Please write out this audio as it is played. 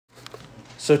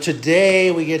So today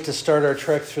we get to start our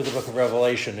trek through the book of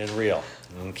Revelation in real,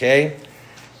 okay?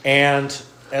 And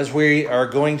as we are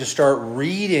going to start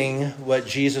reading what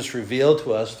Jesus revealed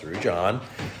to us through John,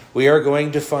 we are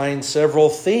going to find several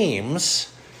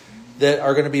themes that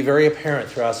are going to be very apparent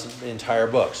throughout the entire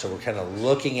book. So we're kind of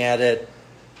looking at it,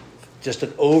 just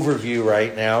an overview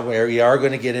right now, where we are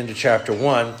going to get into chapter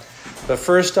 1. But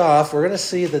first off, we're going to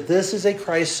see that this is a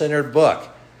Christ-centered book.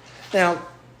 Now,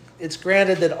 it's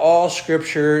granted that all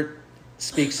Scripture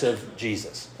speaks of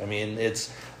Jesus. I mean,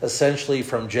 it's essentially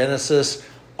from Genesis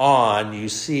on, you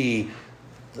see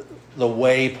the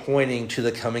way pointing to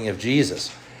the coming of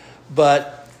Jesus.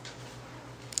 But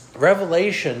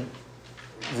Revelation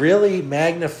really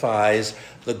magnifies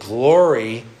the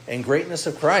glory and greatness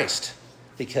of Christ,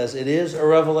 because it is a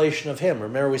revelation of Him.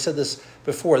 Remember, we said this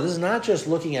before. This is not just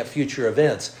looking at future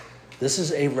events. This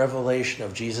is a revelation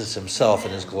of Jesus Himself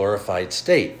in His glorified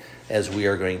state, as we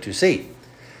are going to see.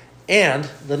 And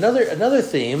another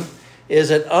theme is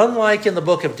that unlike in the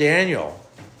book of Daniel,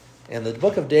 in the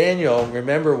book of Daniel,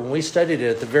 remember when we studied it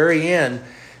at the very end,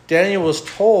 Daniel was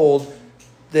told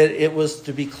that it was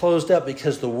to be closed up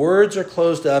because the words are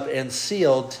closed up and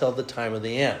sealed till the time of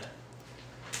the end.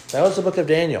 That was the book of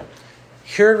Daniel.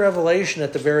 Here in Revelation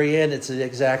at the very end, it's the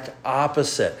exact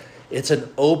opposite. It's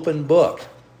an open book.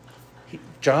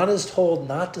 John is told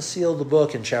not to seal the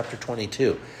book in chapter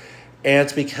 22. And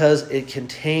it's because it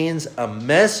contains a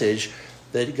message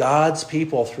that God's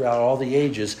people throughout all the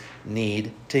ages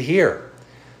need to hear.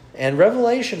 And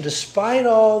Revelation, despite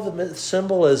all the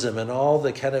symbolism and all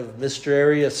the kind of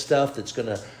mysterious stuff that's going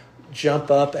to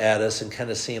jump up at us and kind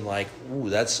of seem like,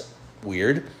 ooh, that's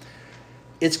weird,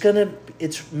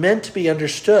 it's meant to be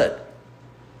understood.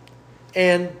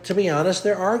 And to be honest,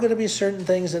 there are going to be certain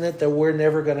things in it that we're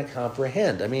never going to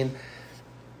comprehend. I mean,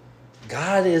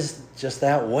 God is just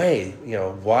that way. You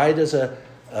know, why does a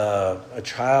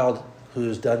child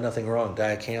who's done nothing wrong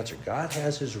die of cancer? God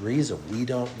has His reason. We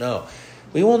don't know.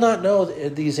 We will not know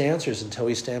these answers until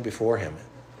we stand before Him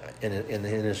in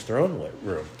His throne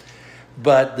room.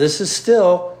 But this is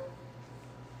still,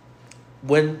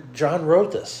 when John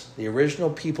wrote this, the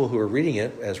original people who are reading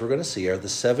it, as we're going to see, are the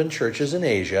 7 churches in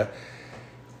Asia.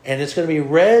 And it's going to be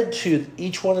read to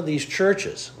each one of these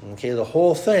churches. Okay, the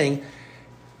whole thing.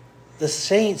 The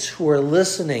saints who are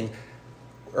listening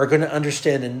are going to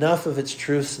understand enough of its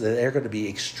truths that they're going to be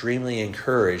extremely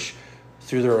encouraged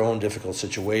through their own difficult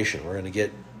situation.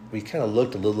 We kind of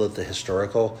looked a little at the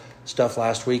historical stuff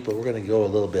last week, but we're going to go a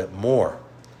little bit more.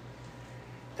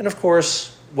 And of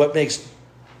course, what makes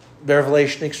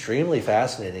Revelation extremely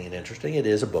fascinating and interesting, it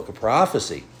is a book of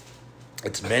prophecy.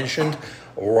 It's mentioned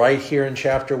right here in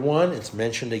chapter 1. It's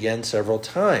mentioned again several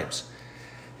times.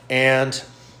 And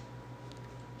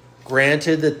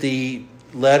granted that the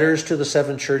letters to the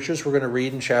 7 churches we're going to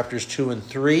read in chapters 2 and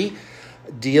 3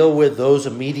 deal with those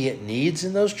immediate needs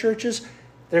in those churches,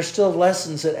 there's still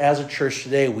lessons that as a church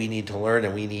today we need to learn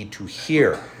and we need to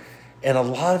hear. And a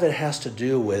lot of it has to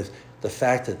do with the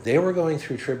fact that they were going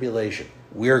through tribulation.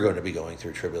 We're going to be going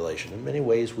through tribulation. In many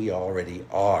ways we already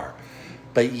are.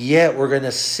 But yet we're going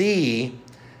to see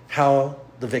how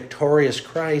the victorious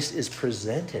Christ is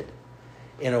presented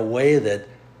in a way that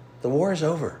the war is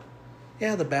over.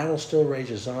 Yeah, the battle still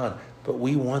rages on, but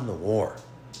we won the war.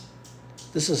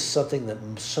 This is something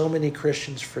that so many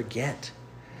Christians forget,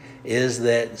 is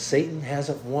that Satan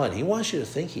hasn't won. He wants you to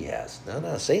think he has.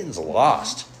 No, Satan's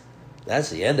lost. That's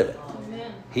the end of it.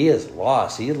 Amen. He is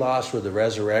lost. He lost with the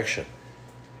resurrection.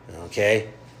 Okay?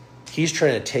 He's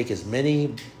trying to take as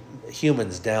many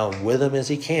humans down with him as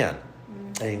he can.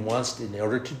 And he wants to, in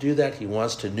order to do that, he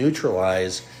wants to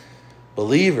neutralize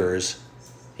believers.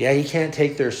 Yeah, he can't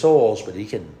take their souls, but he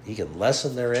can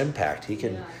lessen their impact. He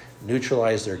can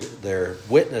neutralize their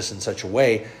witness in such a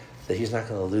way that he's not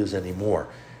going to lose any more.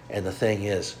 And the thing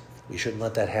is, we shouldn't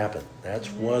let that happen. That's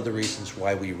one of the reasons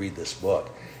why we read this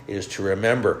book, is to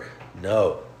remember,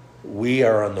 no, we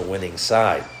are on the winning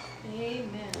side. Amen.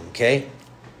 Okay?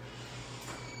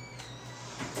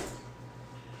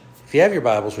 If you have your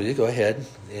Bibles with you, go ahead.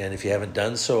 And if you haven't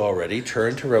done so already,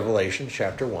 turn to Revelation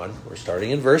chapter 1. We're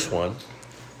starting in verse 1.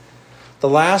 The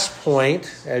last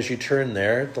point, as you turn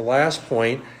there, the last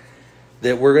point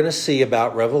that we're going to see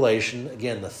about Revelation,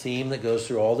 again, the theme that goes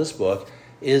through all this book,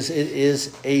 is it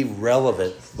is a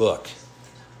relevant book,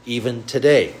 even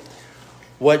today.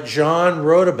 What John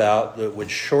wrote about that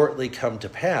would shortly come to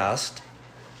pass,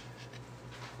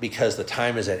 because the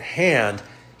time is at hand,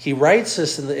 he writes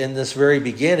this in this very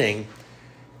beginning,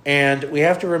 and we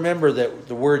have to remember that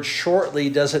the word shortly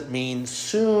doesn't mean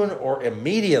soon or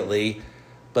immediately,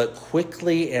 but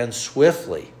quickly and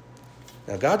swiftly.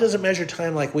 Now, God doesn't measure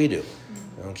time like we do.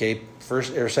 Okay,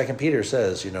 First or Second Peter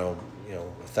says,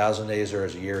 1,000 days are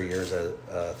as a year, years a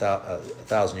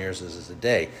 1,000 years is a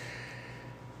day.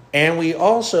 And we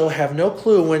also have no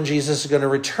clue when Jesus is going to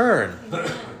return.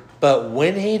 But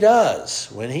when he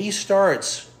does, when he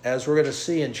starts, as we're going to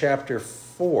see in chapter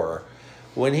 4,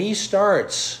 when he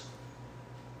starts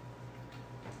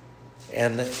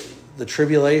and the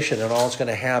tribulation and all that's going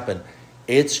to happen,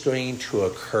 it's going to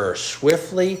occur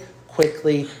swiftly,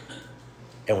 quickly,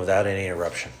 and without any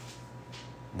interruption.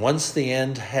 Once the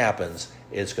end happens,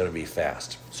 it's going to be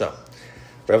fast. So,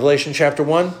 Revelation chapter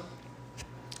 1,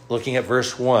 looking at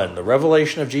verse 1. The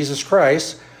revelation of Jesus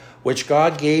Christ, which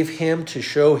God gave him to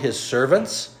show his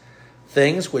servants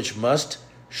things which must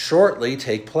shortly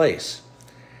take place.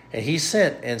 And he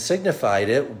sent and signified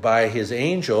it by his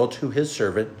angel to his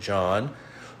servant John,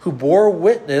 who bore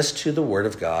witness to the word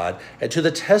of God and to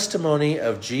the testimony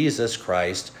of Jesus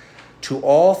Christ, to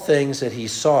all things that he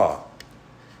saw.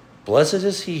 Blessed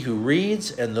is he who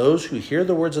reads and those who hear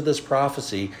the words of this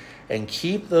prophecy and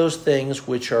keep those things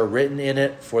which are written in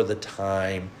it, for the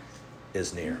time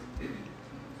is near.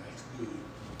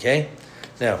 Okay?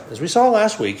 Now, as we saw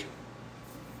last week,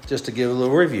 just to give a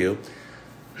little review,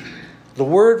 the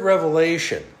word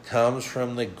revelation comes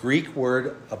from the Greek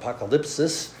word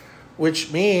apocalypsis,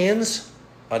 which means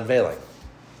unveiling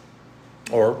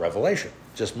or revelation.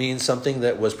 Just means something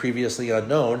that was previously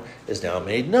unknown is now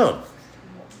made known.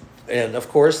 And of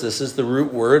course, this is the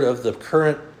root word of the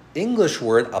current English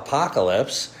word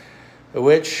apocalypse,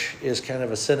 which is kind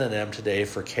of a synonym today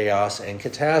for chaos and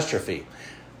catastrophe.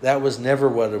 That was never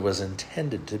what it was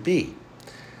intended to be.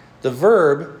 The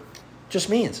verb just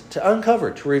means to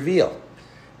uncover, to reveal.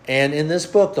 And in this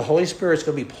book, the Holy Spirit is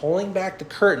going to be pulling back the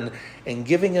curtain and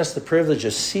giving us the privilege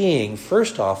of seeing,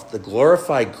 first off, the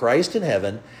glorified Christ in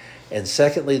heaven, and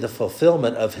secondly, the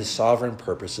fulfillment of his sovereign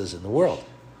purposes in the world.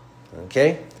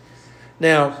 Okay?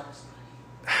 Now,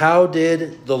 how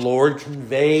did the Lord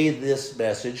convey this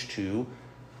message to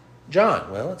John?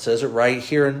 Well, it says it right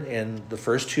here in the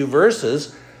first two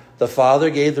verses. The Father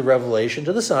gave the revelation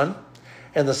to the Son,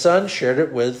 and the Son shared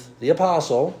it with the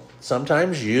apostle,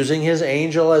 sometimes using his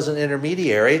angel as an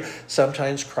intermediary.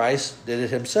 Sometimes Christ did it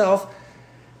himself.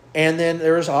 And then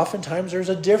there's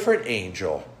a different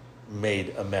angel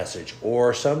made a message,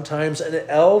 or sometimes an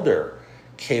elder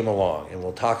came along, and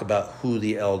we'll talk about who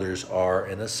the elders are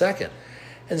in a second.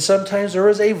 And sometimes there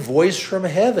was a voice from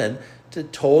heaven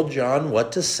that told John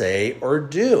what to say or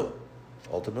do.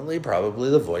 Ultimately, probably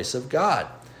the voice of God.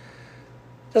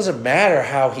 Doesn't matter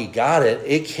how he got it,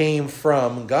 it came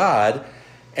from God,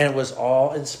 and it was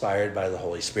all inspired by the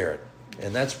Holy Spirit.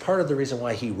 And that's part of the reason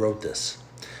why he wrote this,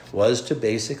 was to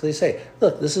basically say,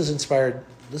 look, this is inspired.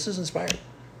 This is inspired.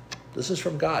 This is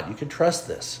from God. You can trust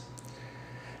this.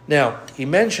 Now, he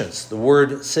mentions the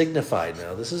word signified.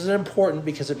 Now, this is important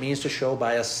because it means to show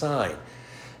by a sign.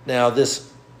 Now, the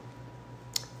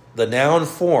noun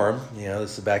form,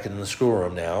 this is back in the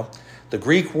schoolroom now. The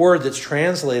Greek word that's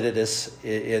translated as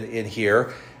in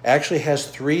here actually has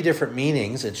three different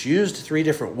meanings. It's used three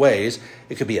different ways.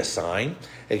 It could be a sign,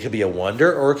 it could be a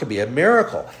wonder, or it could be a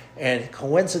miracle. And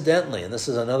coincidentally, and this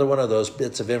is another one of those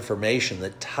bits of information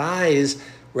that ties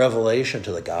Revelation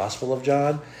to the Gospel of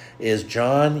John, is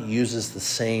John uses the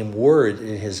same word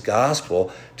in his Gospel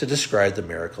to describe the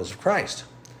miracles of Christ.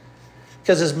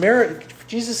 Because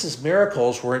Jesus'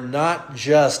 miracles were not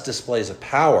just displays of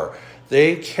power.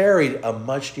 They carried a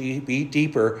much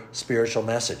deeper spiritual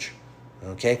message.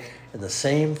 Okay? And the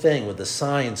same thing with the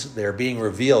signs that are being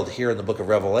revealed here in the book of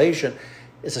Revelation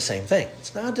is the same thing.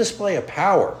 It's not a display of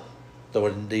power, though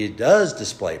it indeed does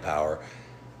display power.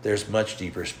 There's much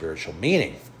deeper spiritual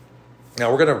meaning.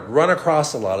 Now, we're going to run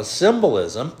across a lot of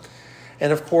symbolism.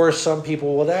 And of course, some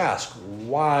people would ask,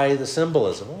 why the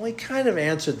symbolism? Well, we kind of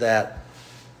answered that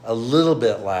a little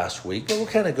bit last week, but we'll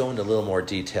kind of go into a little more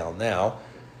detail now.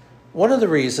 One of the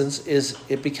reasons is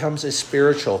it becomes a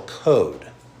spiritual code.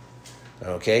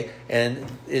 Okay? And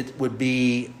it would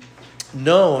be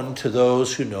known to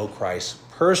those who know Christ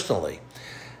personally.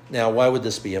 Now, why would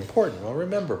this be important? Well,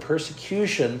 remember,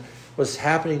 persecution was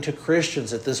happening to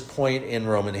Christians at this point in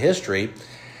Roman history.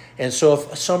 And so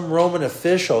if some Roman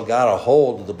official got a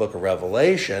hold of the book of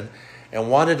Revelation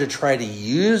and wanted to try to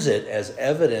use it as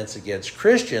evidence against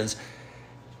Christians,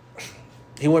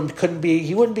 he wouldn't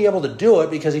be able to do it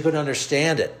because he couldn't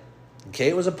understand it. Okay,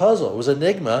 it was a puzzle, it was an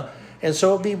enigma, and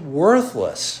so it would be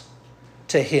worthless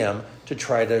to him to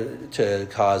try to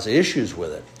cause issues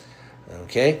with it.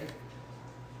 Okay?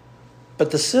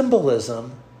 But the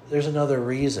symbolism, there's another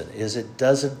reason, is it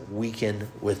doesn't weaken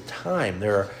with time.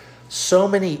 There are so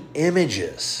many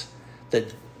images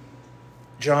that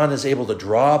John is able to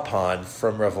draw upon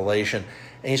from Revelation,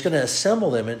 and he's going to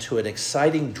assemble them into an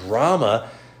exciting drama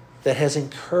that has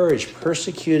encouraged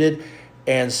persecuted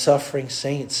and suffering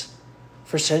saints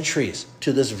for centuries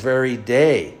to this very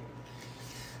day.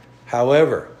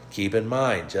 However, keep in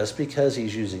mind, just because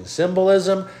he's using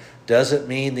symbolism doesn't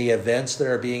mean the events that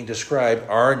are being described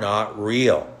are not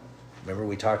real. Remember,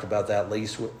 we talked about that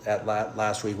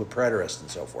last week with preterists and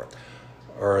so forth,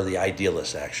 or the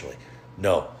idealists, actually.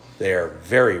 No, they are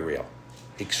very real,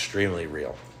 extremely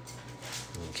real.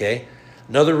 Okay?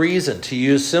 Another reason to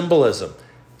use symbolism,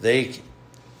 they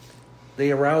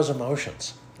arouse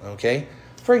emotions. Okay?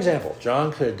 For example,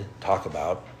 John could talk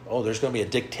about, there's going to be a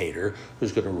dictator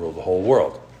who's going to rule the whole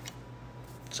world.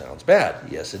 Sounds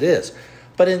bad. Yes, it is.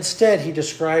 But instead, he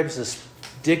describes this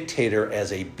dictator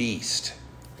as a beast.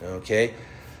 Okay?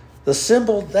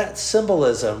 That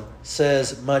symbolism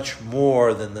says much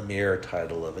more than the mere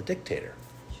title of a dictator.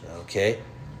 Okay?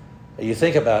 You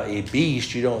think about a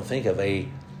beast, you don't think of a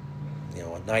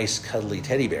nice cuddly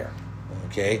teddy bear.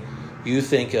 Okay? You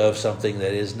think of something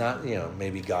that is not,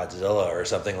 maybe Godzilla or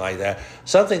something like that.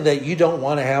 Something that you don't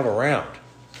want to have around.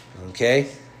 Okay?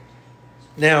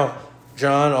 Now,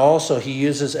 John also, he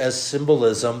uses as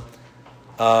symbolism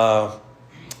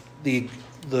the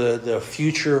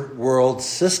future world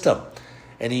system.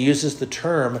 And he uses the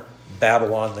term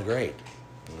Babylon the Great.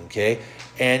 Okay?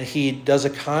 And he does a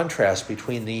contrast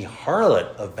between the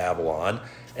harlot of Babylon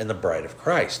and the bride of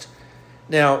Christ.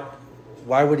 Now,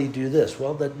 why would he do this?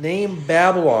 Well, the name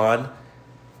Babylon,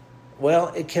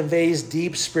 it conveys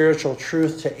deep spiritual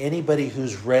truth to anybody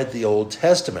who's read the Old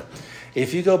Testament.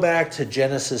 If you go back to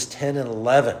Genesis 10 and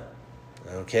 11,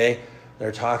 okay,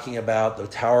 they're talking about the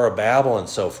Tower of Babel and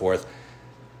so forth.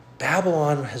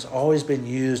 Babylon has always been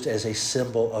used as a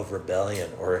symbol of rebellion,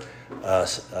 or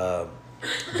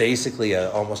basically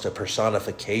almost a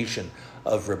personification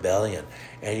of rebellion.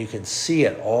 And you can see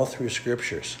it all through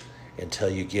scriptures until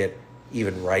you get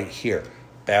even right here.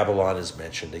 Babylon is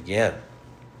mentioned again.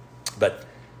 But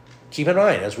keep in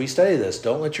mind, as we study this,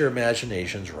 don't let your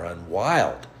imaginations run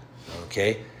wild.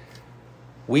 Okay?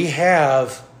 We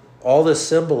have all this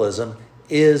symbolism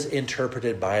is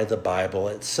interpreted by the Bible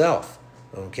itself.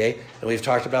 Okay? And we've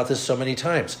talked about this so many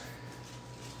times.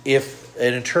 If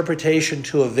an interpretation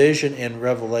to a vision in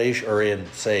Revelation, or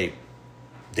in, say,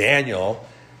 Daniel,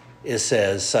 it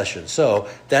says such and so,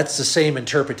 that's the same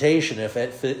interpretation if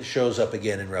it shows up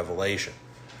again in Revelation.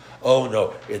 Oh,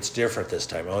 no, it's different this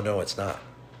time. Oh, no, it's not.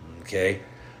 Okay?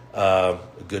 A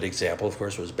good example, of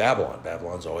course, was Babylon.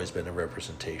 Babylon's always been a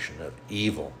representation of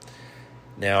evil.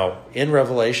 Now, in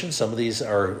Revelation, some of these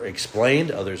are explained,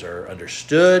 others are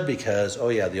understood because,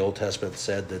 the Old Testament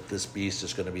said that this beast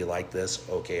is going to be like this.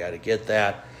 Okay, I get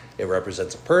that. It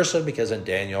represents a person because in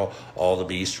Daniel, all the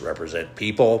beasts represent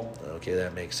people. Okay,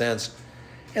 that makes sense.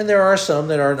 And there are some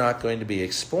that are not going to be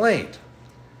explained.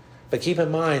 But keep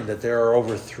in mind that there are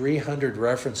over 300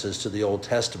 references to the Old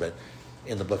Testament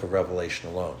in the book of Revelation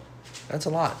alone. That's a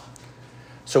lot.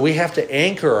 So we have to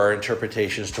anchor our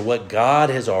interpretations to what God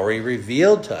has already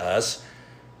revealed to us.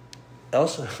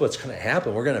 Else, what's going to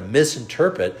happen? We're going to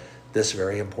misinterpret this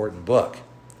very important book.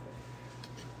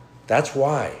 That's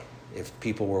why, if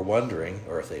people were wondering,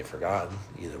 or if they've forgotten,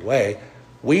 either way,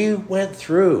 we went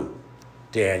through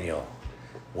Daniel.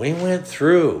 We went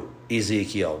through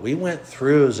Ezekiel. We went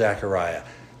through Zechariah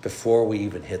before we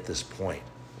even hit this point.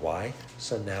 Why?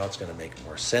 So now it's going to make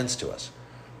more sense to us.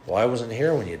 Well, I wasn't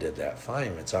here when you did that.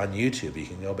 Fine, it's on YouTube. You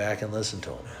can go back and listen to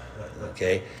them.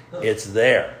 Okay? It's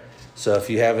there. So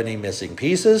if you have any missing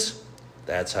pieces,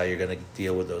 that's how you're going to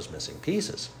deal with those missing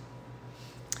pieces.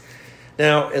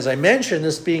 Now, as I mentioned,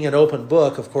 this being an open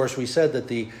book, of course, we said that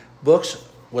the books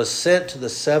was sent to the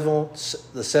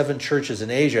seven churches in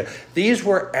Asia. These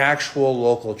were actual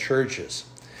local churches.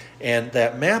 And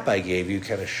that map I gave you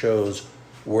kind of shows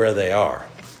where they are.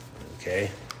 Okay?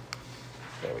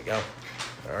 There we go.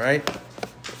 All right.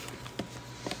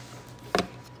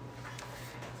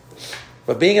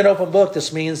 But being an open book,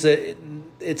 this means that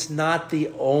it's not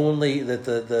the only, that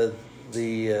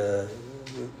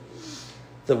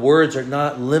the words are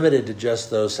not limited to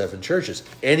just those seven churches.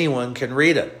 Anyone can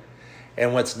read it.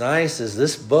 And what's nice is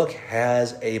this book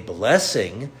has a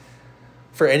blessing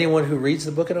for anyone who reads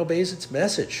the book and obeys its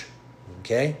message.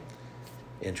 Okay?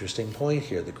 Interesting point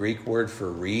here. The Greek word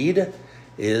for read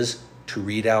is to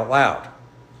read out loud.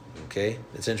 Okay?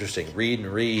 It's interesting. Read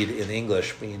and read in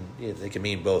English they can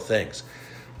mean both things.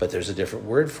 But there's a different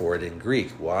word for it in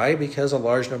Greek. Why? Because a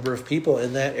large number of people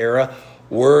in that era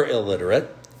were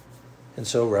illiterate. And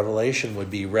so Revelation would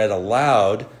be read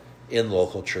aloud in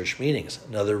local church meetings.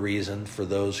 Another reason for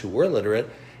those who were literate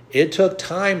It took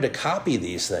time to copy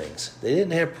these things. They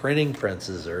didn't have printing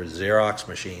presses or Xerox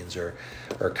machines or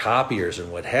copiers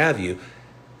and what have you.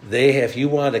 If you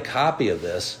wanted a copy of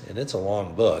this, and it's a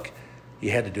long book,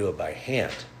 you had to do it by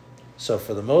hand. So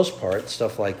for the most part,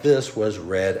 stuff like this was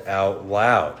read out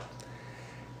loud.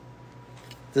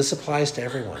 This applies to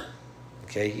everyone.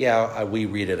 Okay, yeah, we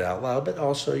read it out loud, but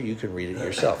also you can read it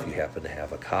yourself. You happen to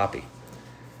have a copy.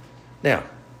 Now,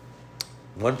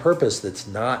 one purpose that's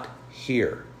not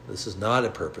here, this is not a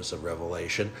purpose of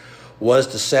Revelation, was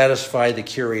to satisfy the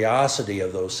curiosity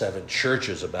of those 7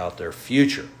 churches about their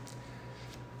future.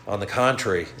 On the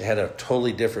contrary, it had a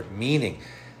totally different meaning.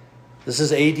 This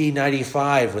is AD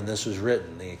 95 when this was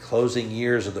written, the closing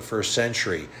years of the first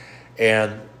century,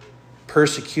 and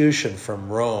persecution from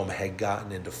Rome had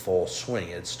gotten into full swing.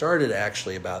 It started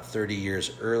actually about 30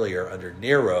 years earlier under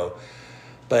Nero,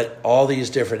 but all these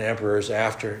different emperors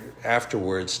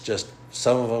afterwards, just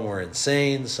some of them were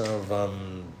insane, some of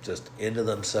them just into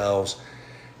themselves.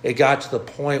 It got to the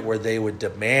point where they would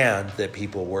demand that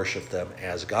people worship them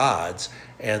as gods,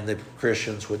 and the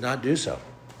Christians would not do so.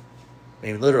 I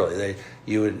mean, literally,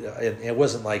 it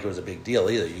wasn't like it was a big deal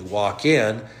either. You walk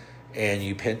in, and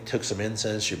you took some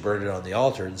incense, you burned it on the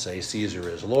altar and say, Caesar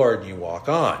is Lord, and you walk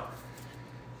on.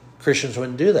 Christians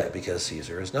wouldn't do that because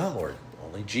Caesar is not Lord.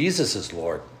 Only Jesus is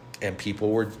Lord. And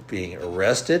people were being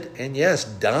arrested and, yes,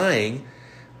 dying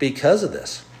because of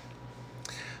this.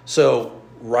 So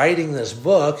writing this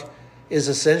book is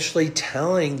essentially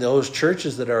telling those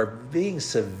churches that are being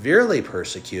severely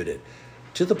persecuted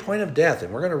to the point of death.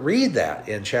 And we're going to read that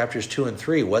in chapters 2 and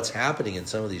 3, what's happening in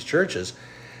some of these churches,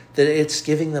 that it's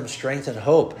giving them strength and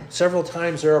hope. Several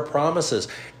times there are promises.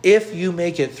 If you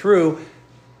make it through,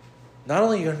 not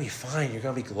only are you going to be fine, you're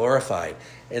going to be glorified.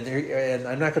 And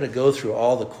I'm not going to go through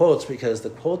all the quotes because the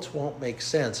quotes won't make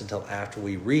sense until after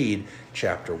we read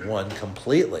chapter 1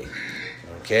 completely.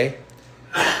 Okay?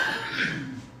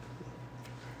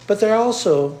 But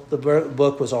the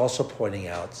book was also pointing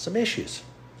out some issues.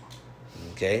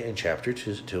 Okay, in chapter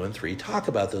 2 and 3 talk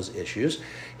about those issues.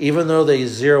 Even though they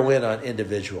zero in on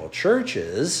individual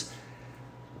churches,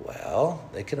 well,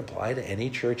 they can apply to any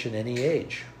church in any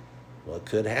age. Well, it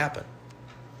could happen.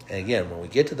 And again, when we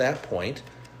get to that point,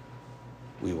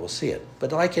 we will see it.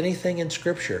 But like anything in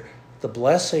Scripture, the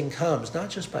blessing comes not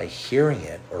just by hearing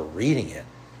it or reading it,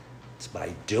 it's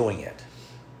by doing it.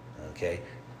 Okay?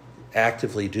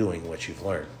 Actively doing what you've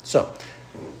learned. So,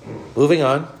 moving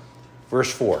on,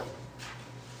 verse 4.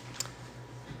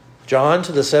 John,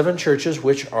 to the 7 churches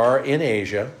which are in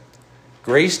Asia,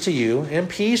 grace to you and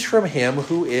peace from him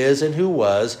who is and who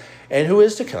was and who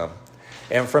is to come,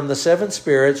 and from the 7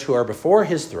 spirits who are before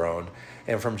his throne,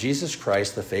 and from Jesus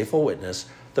Christ, the faithful witness,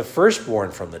 the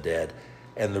firstborn from the dead,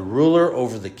 and the ruler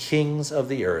over the kings of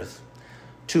the earth.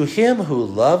 To him who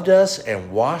loved us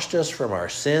and washed us from our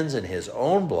sins in his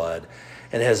own blood,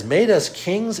 and has made us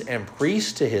kings and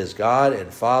priests to his God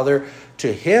and Father,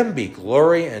 to him be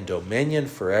glory and dominion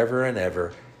forever and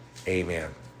ever. Amen.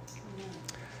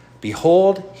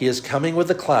 Behold, he is coming with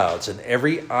the clouds, and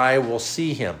every eye will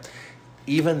see him,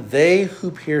 even they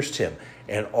who pierced him,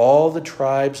 and all the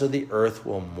tribes of the earth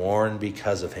will mourn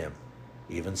because of him.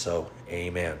 Even so,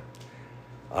 amen.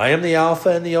 I am the Alpha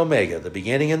and the Omega, the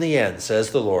beginning and the end,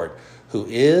 says the Lord, who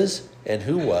is and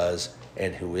who was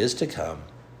and who is to come,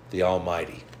 the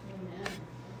Almighty. Amen.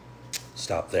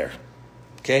 Stop there.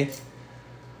 Okay?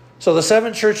 So the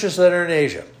 7 churches that are in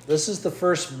Asia. This is the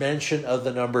first mention of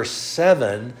the number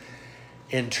 7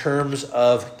 in terms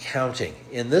of counting.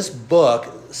 In this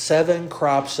book, 7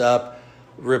 crops up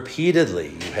repeatedly.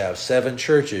 You have 7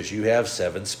 churches. You have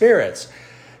 7 spirits.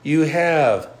 You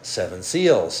have 7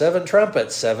 seals, 7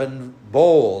 trumpets, 7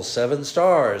 bowls, 7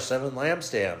 stars, 7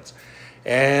 lampstands,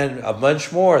 and a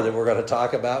bunch more that we're going to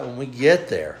talk about when we get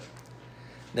there.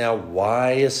 Now,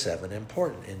 why is 7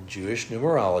 important? In Jewish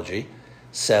numerology,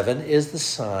 7 is the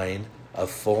sign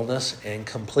of fullness and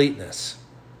completeness.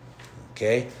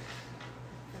 Okay?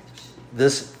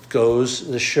 This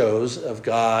shows of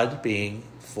God being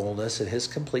fullness and his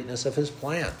completeness of his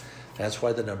plan. That's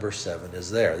why the number 7 is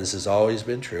there. This has always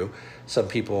been true. Some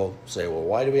people say, well,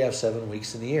 why do we have 7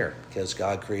 weeks in the year? Because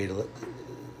God created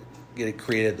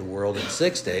the world in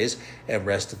 6 days and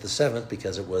rested the 7th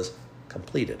because it was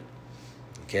completed.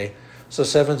 Okay? So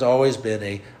 7's always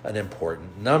been an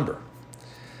important number.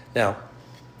 Now,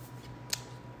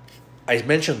 I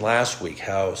mentioned last week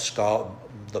how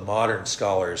the modern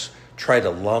scholars try to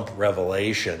lump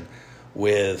Revelation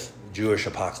with Jewish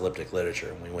apocalyptic literature,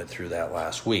 and we went through that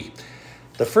last week.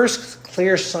 The first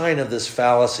clear sign of this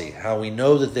fallacy, how we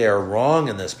know that they are wrong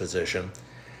in this position,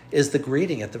 is the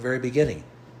greeting at the very beginning.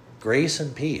 Grace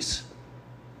and peace.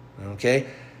 Okay?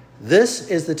 This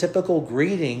is the typical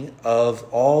greeting of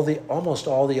almost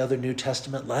all the other New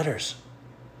Testament letters.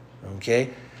 Okay?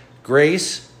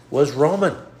 Grace was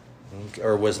Roman,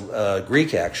 or was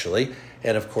Greek actually,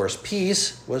 and of course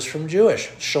peace was from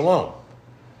Jewish, shalom.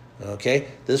 Okay?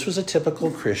 This was a typical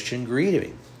Christian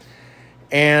greeting.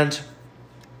 And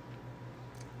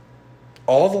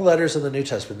all the letters of the New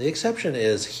Testament, the exception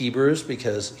is Hebrews,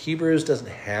 because Hebrews doesn't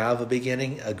have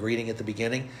a greeting at the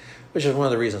beginning, which is one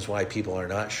of the reasons why people are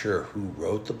not sure who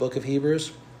wrote the book of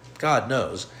Hebrews. God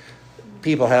knows.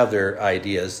 People have their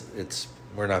ideas.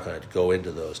 We're not going to go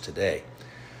into those today.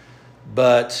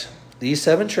 But these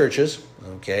 7 churches,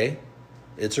 okay,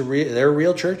 they're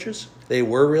real churches. They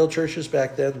were real churches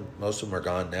back then. Most of them are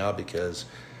gone now because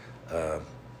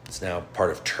it's now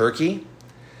part of Turkey.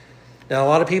 Now, a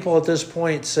lot of people at this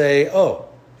point say, oh,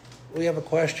 we have a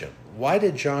question. Why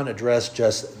did John address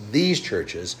just these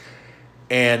churches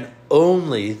and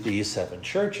only these 7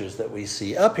 churches that we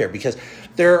see up here? Because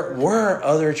there were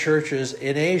other churches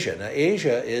in Asia. Now,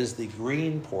 Asia is the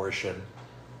green portion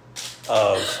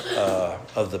of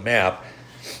the map.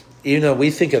 Even though we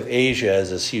think of Asia as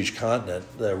this huge continent,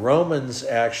 the Romans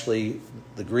actually,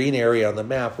 the green area on the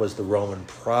map was the Roman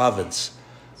province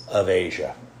of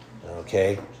Asia.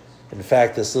 Okay? In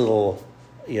fact, this little,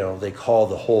 they call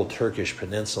the whole Turkish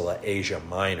peninsula Asia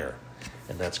Minor.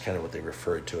 And that's kind of what they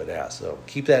referred to it as. So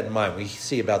keep that in mind. We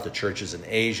see about the churches in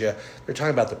Asia. They're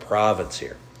talking about the province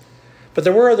here. But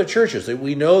there were other churches.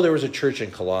 We know there was a church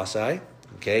in Colossae.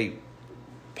 Okay?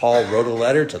 Paul wrote a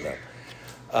letter to them.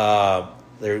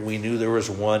 We knew there was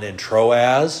one in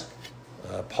Troas.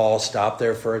 Paul stopped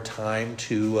there for a time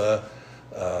to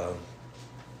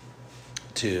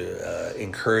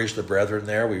encourage the brethren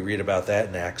there. We read about that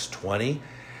in Acts 20.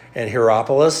 And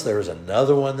Hierapolis, there was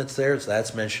another one that's there. So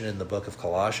that's mentioned in the book of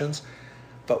Colossians.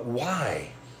 But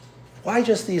why? Why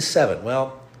just these 7?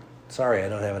 Well, sorry, I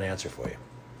don't have an answer for you.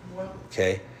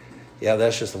 Okay? Yeah,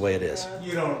 that's just the way it is.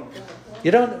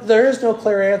 There is no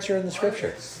clear answer in the Scripture.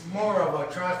 It's more of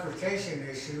a transportation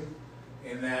issue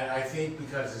in that I think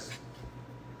because it's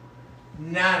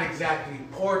not exactly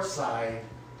port side.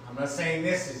 I'm not saying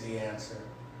this is the answer.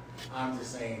 I'm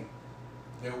just saying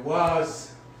there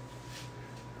was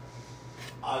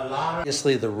a lot of...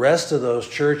 Obviously, the rest of those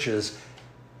churches,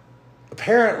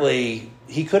 apparently,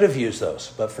 he could have used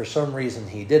those, but for some reason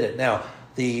he didn't. Now,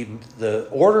 the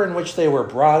order in which they were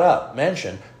brought up,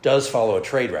 mentioned, does follow a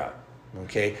trade route.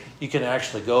 Okay? You can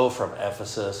actually go from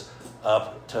Ephesus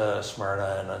up to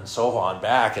Smyrna and so on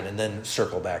back and then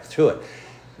circle back to it.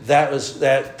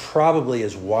 That probably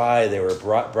is why they were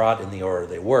brought in the order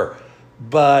they were.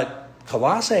 But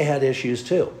Colossae had issues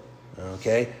too.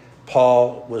 Okay?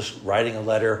 Paul was writing a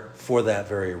letter for that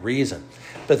very reason.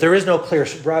 But there is no clear...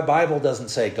 Bible doesn't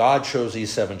say God chose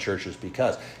these 7 churches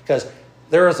because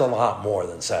there is a lot more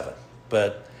than 7.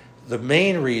 But the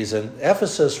main reason,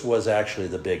 Ephesus was actually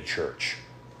the big church.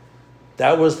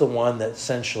 That was the one that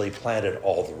essentially planted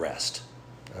all the rest.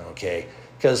 Okay?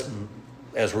 Because,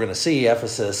 as we're going to see,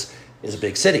 Ephesus is a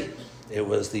big city. It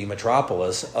was the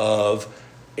metropolis of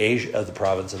Asia, of the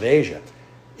province of Asia.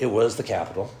 It was the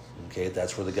capital. Okay,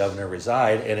 that's where the governor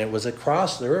resided, and it was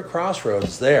there were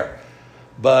crossroads there.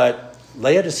 But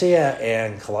Laodicea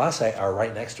and Colossae are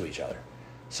right next to each other.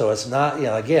 So it's not,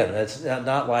 again, it's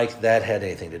not like that had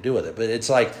anything to do with it. But it's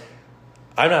like,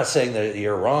 I'm not saying that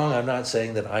you're wrong. I'm not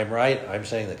saying that I'm right. I'm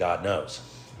saying that God knows.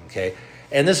 Okay?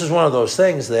 And this is one of those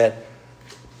things that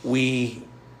we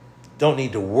don't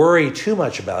need to worry too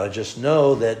much about it. Just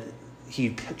know that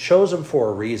he chose them for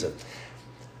a reason.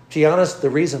 To be honest, the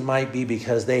reason might be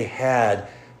because they had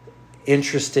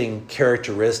interesting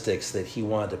characteristics that he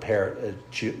wanted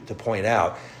to point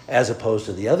out, as opposed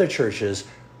to the other churches,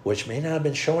 which may not have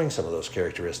been showing some of those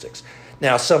characteristics.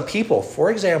 Now, some people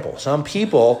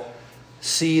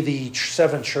see the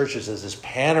 7 churches as this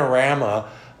panorama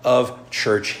of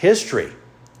church history.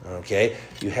 Okay,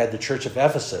 you had the church of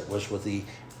Ephesus, which was the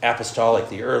apostolic,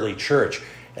 the early church,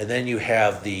 and then you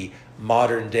have the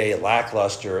modern day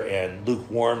lackluster and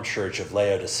lukewarm church of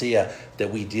Laodicea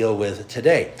that we deal with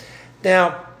today.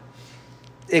 Now,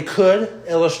 it could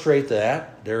illustrate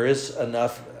that. There is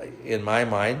enough in my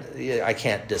mind. I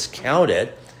can't discount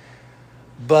it.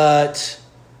 But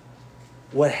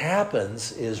what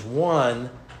happens is,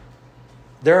 one,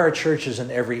 there are churches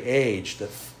in every age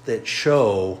that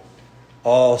show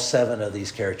all 7 of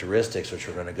these characteristics, which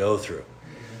we're going to go through.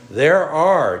 There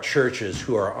are churches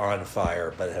who are on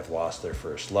fire but have lost their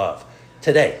first love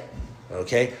today.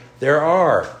 Okay? There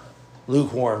are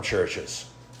lukewarm churches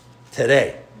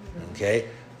today. Okay?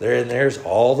 There's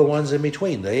all the ones in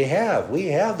between. We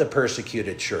have the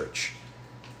persecuted church.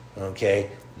 Okay?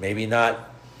 Maybe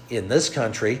not in this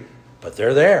country, but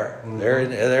they're there. Mm-hmm.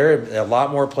 They're in a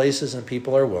lot more places than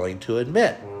people are willing to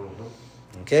admit.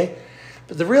 Mm-hmm. Okay?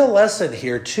 But the real lesson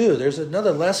here, too, there's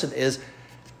another lesson, is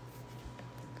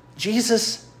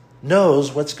Jesus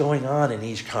knows what's going on in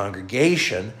each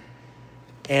congregation,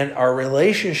 and our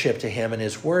relationship to him and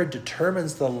his word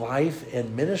determines the life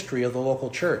and ministry of the local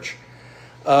church.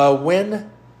 We're going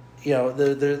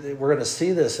to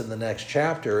see this in the next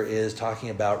chapter, is talking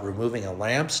about removing a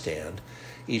lampstand.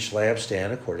 Each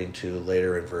lampstand, according to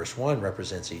later in verse 1,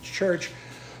 represents each church.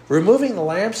 Removing the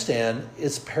lampstand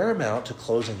is paramount to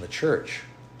closing the church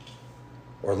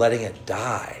or letting it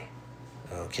die.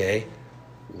 Okay?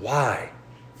 Why?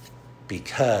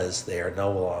 Because they are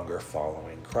no longer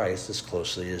following Christ as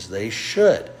closely as they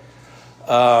should.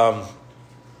 We're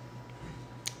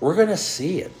going to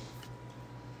see it.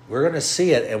 We're going to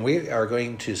see it, and we are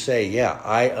going to say, yeah,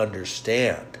 I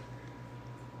understand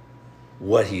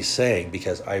what he's saying,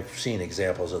 because I've seen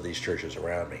examples of these churches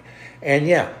around me. And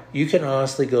yeah, you can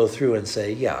honestly go through and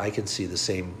say, yeah, I can see the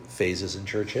same phases in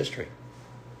church history.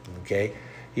 Okay?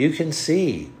 You can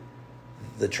see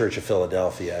the Church of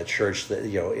Philadelphia, a church that,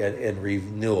 in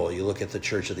renewal. You look at the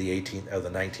church of the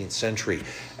 19th century,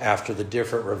 after the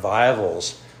different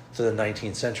revivals to the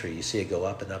 19th century, you see it go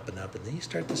up and up and up, and then you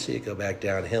start to see it go back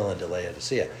downhill into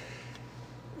Laodicea.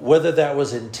 Whether that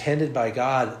was intended by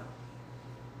God,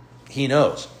 he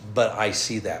knows, but I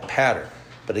see that pattern.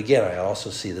 But again, I also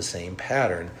see the same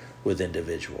pattern with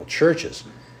individual churches.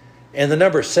 And the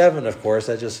number 7, of course,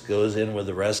 that just goes in with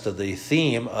the rest of the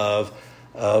theme of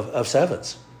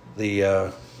sevens,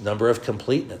 the number of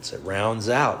completeness. It rounds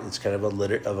out. It's kind of a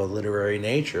literary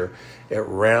nature. It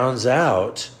rounds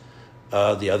out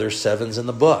the other 7s in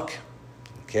the book.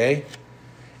 Okay?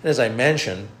 And as I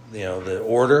mentioned, the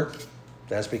order,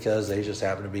 that's because they just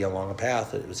happen to be along a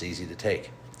path that it was easy to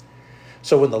take.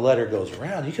 So when the letter goes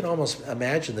around, you can almost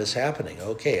imagine this happening.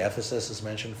 Okay, Ephesus is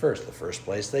mentioned first. The first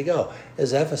place they go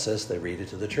is Ephesus. They read it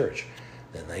to the church.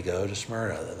 Then they go to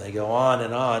Smyrna. Then they go on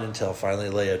until finally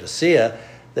Laodicea.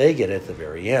 They get at the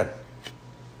very end.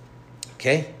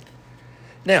 Okay?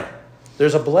 Now,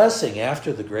 there's a blessing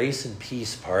after the grace and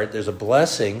peace part. There's a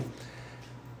blessing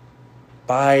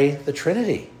by the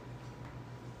Trinity.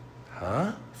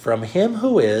 From him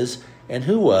who is, and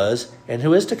who was, and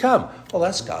who is to come. Well,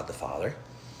 that's God the Father.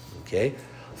 Okay?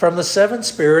 From the 7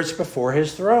 spirits before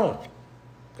his throne.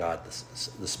 God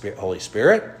the Spirit, Holy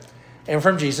Spirit. And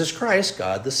from Jesus Christ,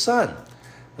 God the Son.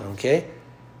 Okay?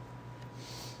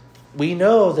 We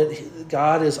know that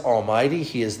God is almighty.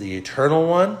 He is the eternal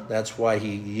one. That's why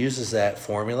he uses that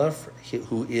formula, for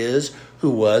who is,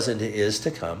 who was, and who is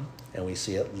to come. And we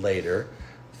see it later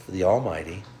for the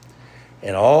almighty.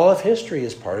 And all of history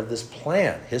is part of this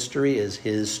plan. History is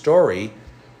his story.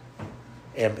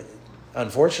 And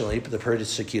unfortunately, the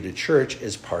persecuted church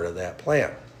is part of that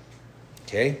plan.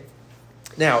 Okay?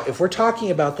 Now, if we're talking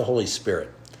about the Holy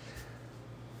Spirit,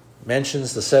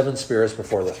 mentions the 7 spirits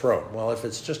before the throne. Well, if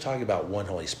it's just talking about one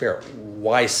Holy Spirit,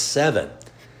 why 7?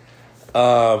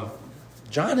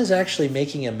 John is actually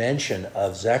making a mention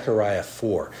of Zechariah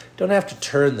 4. Don't have to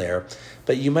turn there,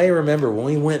 but you may remember when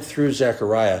we went through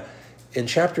Zechariah, in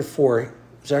chapter 4,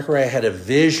 Zechariah had a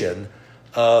vision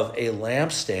of a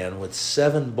lampstand with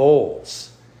 7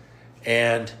 bowls.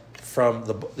 And from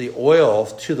the oil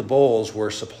to the bowls were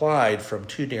supplied from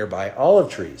 2 nearby olive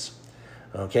trees.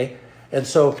 Okay? And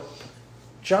so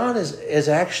John is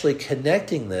actually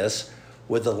connecting this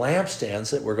with the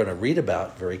lampstands that we're going to read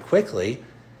about very quickly,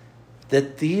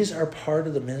 that these are part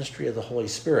of the ministry of the Holy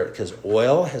Spirit, because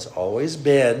oil has always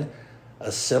been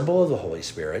a symbol of the Holy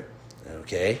Spirit.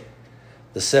 Okay?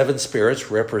 The 7 spirits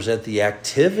represent the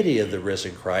activity of the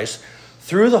risen Christ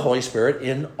through the Holy Spirit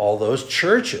in all those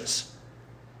churches.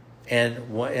 And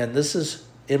this is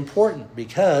important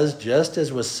because, just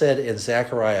as was said in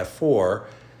Zechariah 4,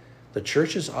 the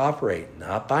churches operate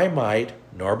not by might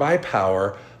nor by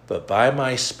power, but by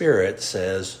my Spirit,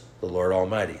 says the Lord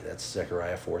Almighty. That's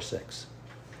Zechariah 4:6.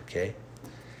 Okay?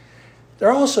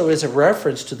 There also is a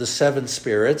reference to the 7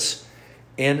 spirits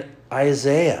in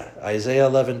Isaiah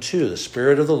 11:2. The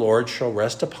Spirit of the Lord shall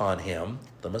rest upon him,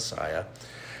 the Messiah.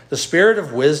 The Spirit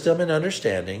of wisdom and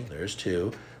understanding, there's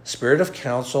 2. Spirit of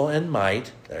counsel and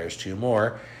might, there's 2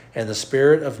 more. And the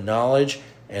Spirit of knowledge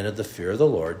and of the fear of the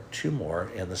Lord, 2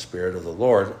 more. And the Spirit of the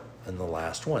Lord, and the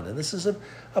last one. And this is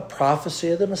a prophecy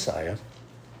of the Messiah.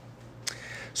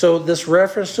 So this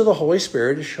reference to the Holy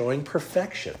Spirit is showing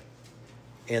perfection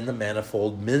in the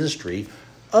manifold ministry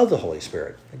of the Holy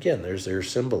Spirit. Again, there's their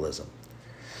symbolism.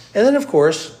 And then, of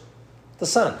course, the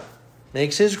Son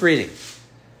makes his greeting.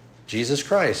 Jesus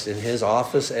Christ in his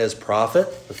office as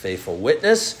prophet, the faithful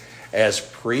witness, as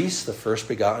priest, the first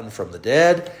begotten from the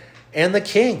dead, and the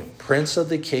king, prince of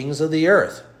the kings of the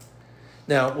earth.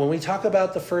 Now, when we talk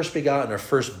about the first begotten or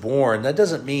firstborn, that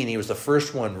doesn't mean he was the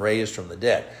first one raised from the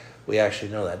dead. We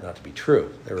actually know that not to be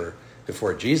true.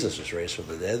 Before Jesus was raised from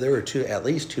the dead, there were at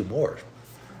least two more.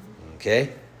 Okay?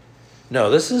 No,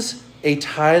 this is a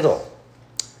title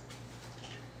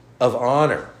of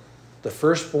honor. The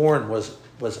firstborn was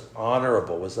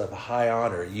honorable, was of high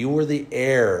honor. You were the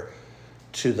heir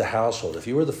to the household. If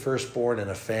you were the firstborn in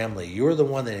a family, you were the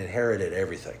one that inherited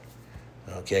everything.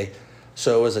 Okay?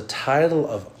 So it was a title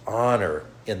of honor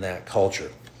in that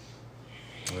culture.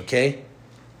 Okay?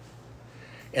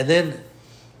 And then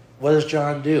what does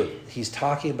John do? He's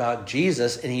talking about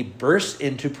Jesus and he bursts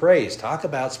into praise. Talk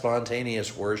about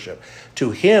spontaneous worship.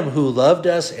 To him who loved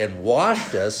us and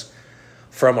washed us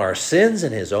from our sins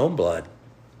in his own blood,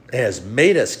 has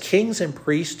made us kings and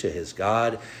priests to his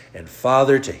God and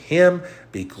Father. To him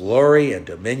be glory and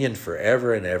dominion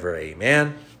forever and ever.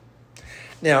 Amen.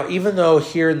 Now, even though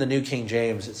here in the New King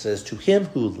James it says, to him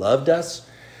who loved us,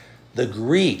 the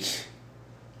Greek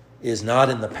is not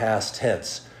in the past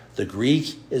tense. The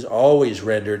Greek is always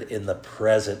rendered in the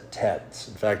present tense.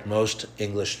 In fact, most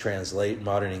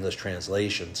modern English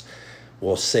translations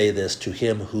will say this, to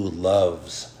him who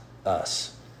loves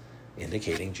us,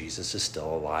 indicating Jesus is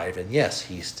still alive. And yes,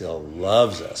 he still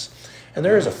loves us. And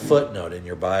there is a footnote in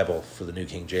your Bible for the New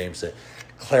King James that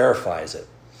clarifies it.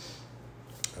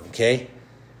 Okay?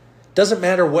 Doesn't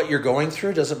matter what you're going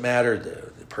through. Doesn't matter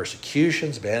the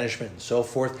persecutions, banishment, and so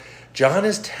forth. John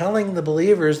is telling the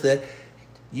believers that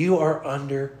you are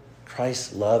under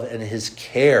Christ's love and his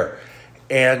care.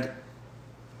 And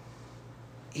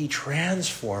he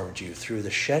transformed you through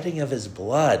the shedding of his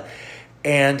blood.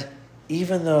 And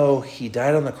even though he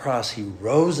died on the cross, he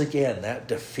rose again. That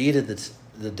defeated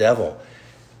the devil.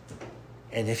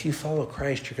 And if you follow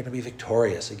Christ, you're going to be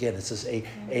victorious. Again, it's just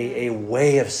a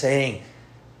way of saying,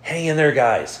 hang in there,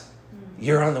 guys.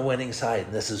 You're on the winning side,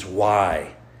 and this is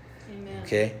why. Amen.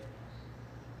 Okay?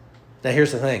 Now,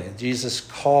 here's the thing.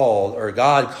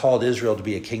 God called Israel to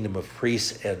be a kingdom of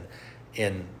priests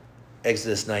in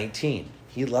Exodus 19.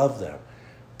 He loved them.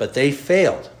 But they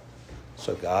failed.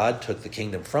 So God took the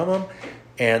kingdom from them,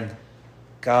 and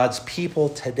God's people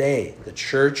today, the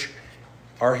church,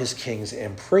 are his kings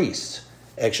and priests,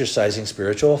 exercising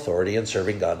spiritual authority and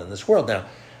serving God in this world. Now,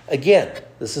 again,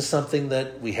 this is something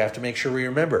that we have to make sure we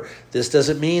remember. This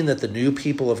doesn't mean that the new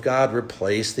people of God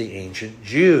replace the ancient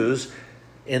Jews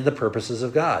in the purposes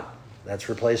of God. That's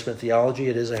replacement theology.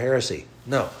 It is a heresy.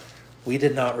 No, we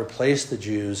did not replace the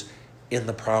Jews in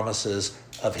the promises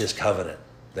of his covenant.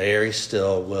 They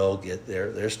still will get there.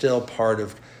 They're still part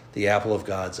of the apple of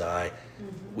God's eye.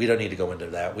 Mm-hmm. We don't need to go into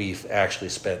that. We've actually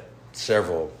spent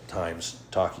several times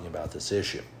talking about this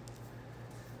issue.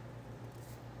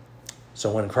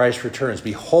 So when Christ returns,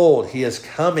 behold, he is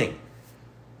coming.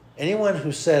 Anyone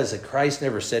who says that Christ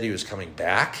never said he was coming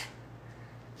back,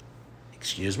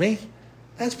 excuse me,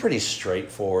 that's pretty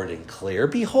straightforward and clear.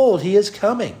 Behold, he is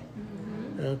coming.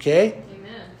 Mm-hmm. Okay?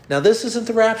 Amen. Now, this isn't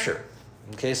the rapture.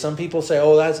 Okay, some people say,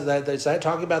 oh, is that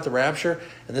talking about the rapture?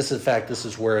 And this, in fact, this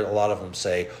is where a lot of them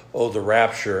say, oh, the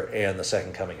rapture and the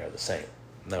second coming are the same.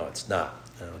 No, it's not.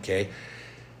 Okay?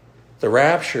 The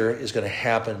rapture is going to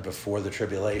happen before the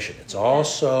tribulation. It's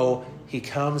also, he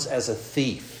comes as a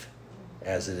thief,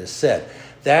 as it is said.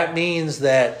 That means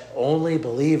that only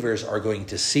believers are going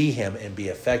to see him and be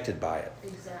affected by it.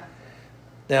 Exactly.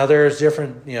 Now, there's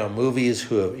different, movies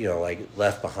who have, like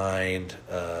Left Behind,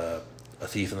 A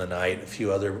Thief in the Night, a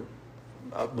few other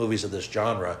movies of this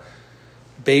genre.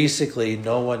 Basically,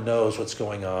 no one knows what's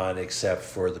going on except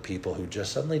for the people who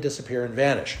just suddenly disappear and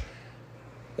vanish.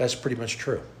 That's pretty much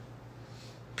true.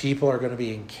 People are going to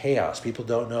be in chaos. People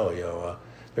don't know.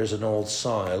 There's an old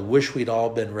song, I wish we'd all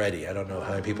been ready. I don't know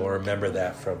how many people remember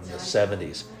that from the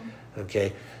 70s.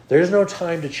 Okay? There's no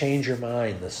time to change your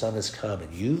mind. The sun has come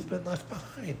and you've been left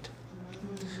behind.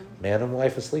 Man and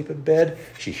wife asleep in bed.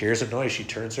 She hears a noise. She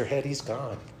turns her head. He's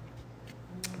gone.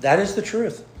 That is the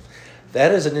truth.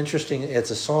 That is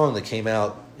it's a song that came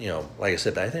out, like I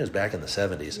said, I think it was back in the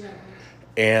 70s. Yeah.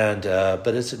 And,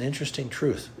 but it's an interesting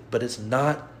truth. But it's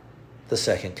not the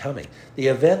second coming. The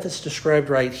event that's described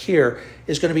right here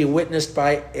is going to be witnessed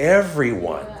by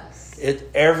everyone. Yes.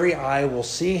 Every eye will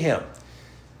see him.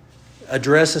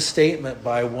 Address a statement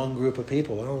by one group of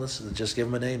people. Well, listen, just give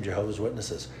them a name, Jehovah's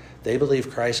Witnesses. They believe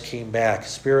Christ came back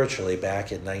spiritually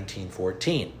back in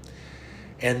 1914.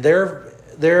 And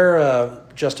their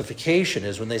justification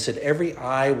is when they said every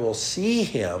eye will see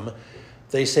him,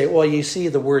 They say, well, you see,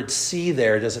 the word see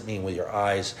there doesn't mean with your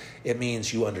eyes. It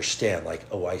means you understand. Like,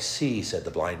 oh, I see, said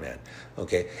the blind man.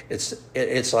 Okay,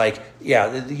 it's like,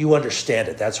 yeah, you understand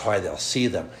it. That's why they'll see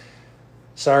them.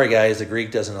 Sorry, guys, the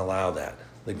Greek doesn't allow that.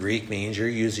 The Greek means you're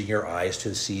using your eyes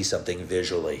to see something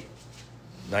visually.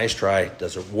 Nice try,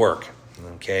 doesn't work.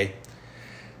 Okay?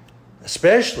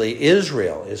 Especially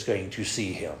Israel is going to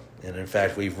see him. And in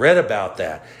fact, we've read about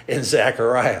that in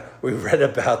Zechariah. We've read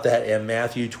about that in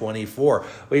Matthew 24.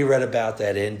 We read about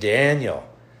that in Daniel.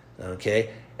 Okay?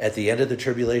 At the end of the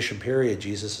tribulation period,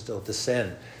 Jesus will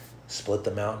descend, split the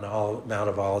Mount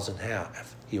of Olives in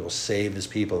half. He will save his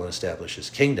people and establish his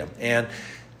kingdom. And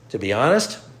to be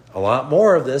honest, a lot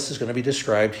more of this is going to be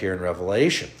described here in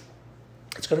Revelation.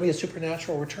 It's going to be a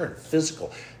supernatural return,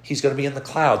 physical. He's going to be in the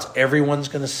clouds. Everyone's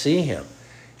going to see him,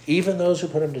 even those who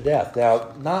put him to death.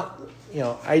 Now,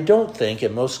 I don't think,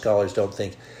 and most scholars don't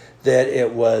think, that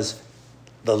it was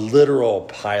the literal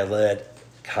Pilate,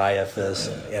 Caiaphas,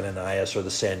 and Ananias, or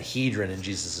the Sanhedrin in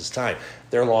Jesus' time.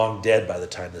 They're long dead by the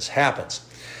time this happens.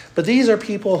 But these are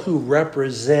people who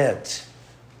represent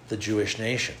the Jewish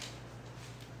nation.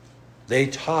 They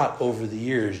taught over the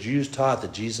years, Jews taught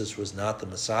that Jesus was not the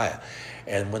Messiah.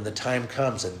 And when the time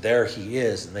comes and there he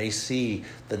is, and they see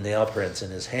the nail prints in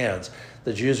his hands,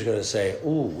 the Jews are going to say,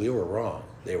 ooh, we were wrong.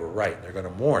 They were right. And they're going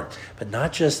to mourn. But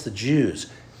not just the Jews.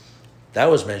 That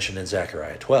was mentioned in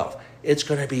Zechariah 12. It's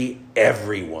going to be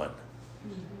everyone.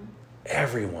 Mm-hmm.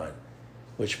 Everyone.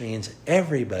 Which means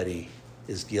everybody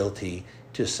is guilty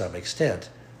to some extent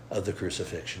of the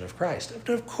crucifixion of Christ.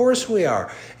 Of course we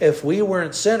are. If we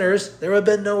weren't sinners, there would have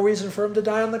been no reason for him to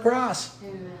die on the cross.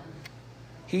 Amen.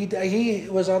 He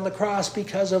was on the cross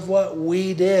because of what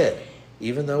we did,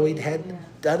 even though we hadn't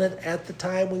done it at the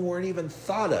time we weren't even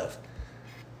thought of.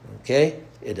 Okay?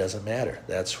 It doesn't matter.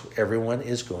 Everyone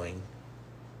is going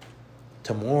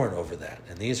to mourn over that.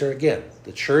 And these are, again,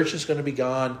 the church is going to be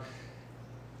gone.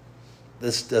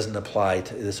 This doesn't apply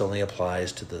to, this only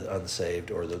applies to the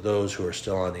unsaved or those who are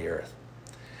still on the earth.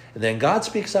 And then God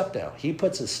speaks up now. He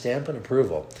puts his stamp and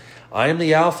approval. I am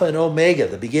the Alpha and Omega,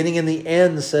 the beginning and the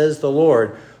end, says the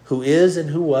Lord, who is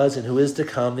and who was and who is to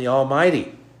come, the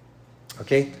Almighty.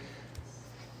 Okay?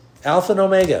 Alpha and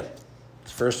Omega.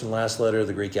 It's first and last letter of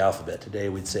the Greek alphabet. Today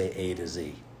we'd say A to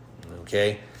Z.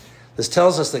 Okay? This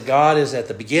tells us that God is at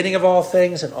the beginning of all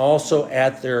things and also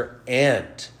at their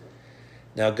end.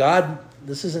 Now God,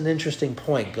 this is an interesting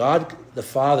point. God the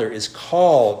Father is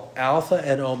called Alpha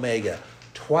and Omega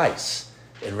twice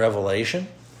in Revelation,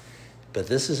 but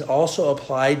this is also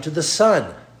applied to the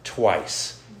Son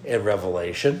twice in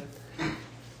Revelation.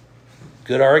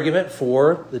 Good argument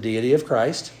for the deity of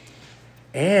Christ.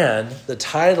 And the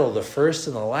title, the first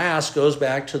and the last, goes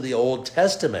back to the Old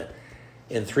Testament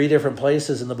in 3 different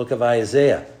places in the book of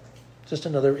Isaiah. Just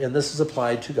another, and this is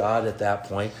applied to God at that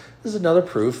point. This is another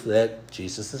proof that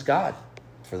Jesus is God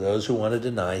for those who want to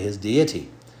deny his deity.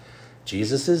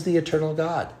 Jesus is the eternal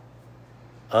God,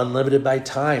 unlimited by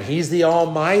time. He's the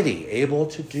Almighty, able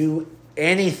to do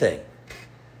anything.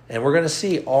 And we're going to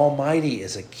see Almighty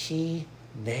is a key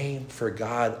name for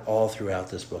God all throughout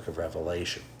this book of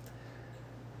Revelation.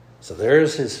 So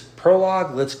there's his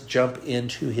prologue. Let's jump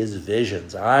into his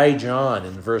visions. I, John,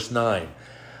 in verse 9.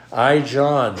 I,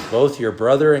 John, both your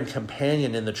brother and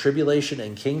companion in the tribulation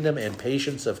and kingdom and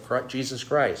patience of Jesus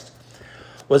Christ,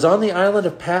 was on the island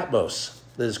of Patmos,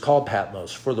 that is called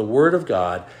Patmos, for the word of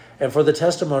God and for the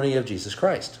testimony of Jesus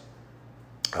Christ.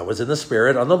 I was in the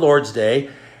Spirit on the Lord's day,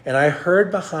 and I heard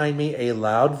behind me a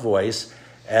loud voice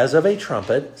as of a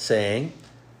trumpet saying,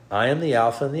 I am the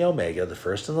Alpha and the Omega, the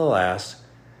first and the last,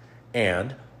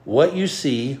 and what you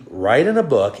see, write in a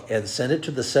book and send it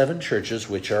to the 7 churches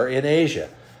which are in Asia,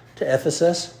 to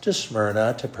Ephesus, to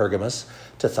Smyrna, to Pergamos,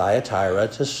 to Thyatira,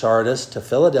 to Sardis, to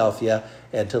Philadelphia,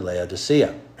 and to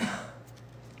Laodicea.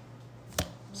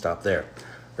 Stop there.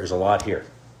 There's a lot here.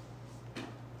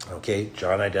 Okay,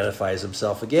 John identifies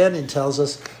himself again and tells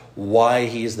us why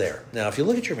he's there. Now, if you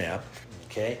look at your map,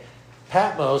 okay,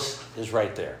 Patmos is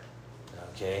right there.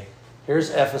 Okay, here's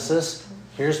Ephesus.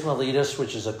 Here's Miletus,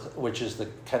 which is the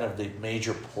kind of the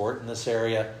major port in this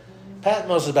area.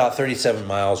 Patmos is about 37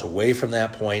 miles away from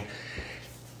that point.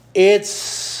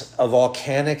 It's a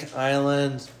volcanic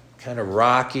island, kind of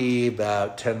rocky,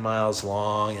 about 10 miles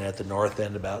long, and at the north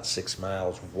end about 6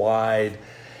 miles wide.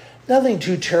 Nothing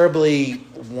too terribly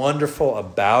wonderful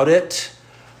about it.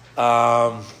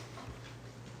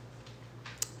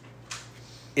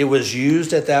 It was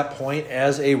used at that point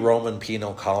as a Roman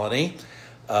penal colony,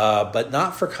 but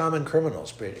not for common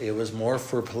criminals. But it was more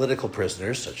for political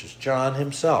prisoners, such as John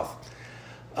himself.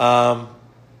 Now,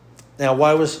 Now,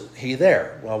 why was he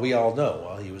there? Well, we all know.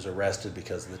 Well, he was arrested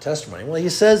because of the testimony. Well, he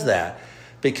says that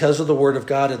because of the word of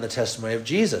God and the testimony of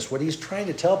Jesus. What he's trying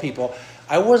to tell people,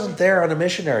 I wasn't there on a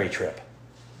missionary trip.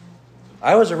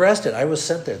 I was arrested. I was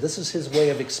sent there. This is his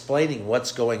way of explaining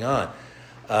what's going on.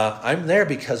 I'm there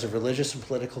because of religious and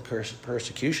political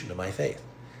persecution to my faith.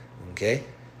 Okay?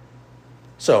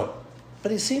 So,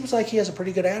 but it seems like he has a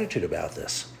pretty good attitude about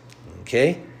this.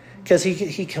 Okay? Because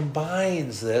he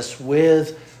combines this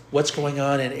with what's going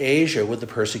on in Asia with the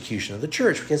persecution of the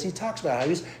church, because he talks about how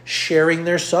he's sharing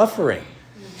their suffering,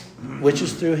 which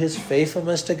is through his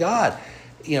faithfulness to God.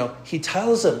 You know, he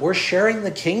tells them, we're sharing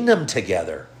the kingdom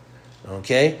together.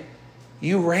 Okay?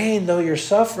 You reign though you're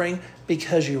suffering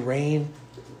because you reign,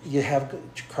 you have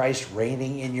Christ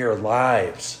reigning in your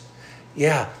lives.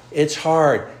 Yeah, it's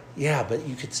hard. Yeah, but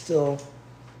you could still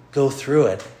go through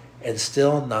it and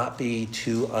still not be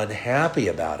too unhappy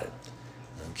about it.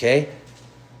 Okay?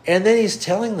 And then he's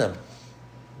telling them,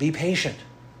 be patient.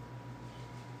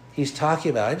 He's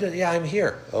talking about, I'm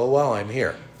here. Oh, well, I'm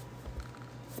here.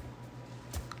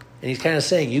 And he's kind of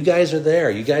saying, you guys are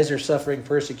there. You guys are suffering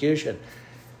persecution.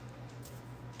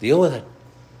 Deal with it.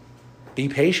 Be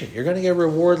patient. You're going to get a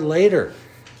reward later.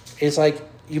 It's like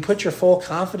you put your full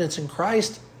confidence in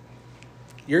Christ,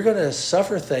 you're going to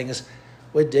suffer things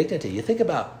with dignity. You think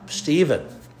about Stephen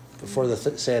before the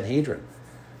Sanhedrin,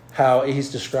 how he's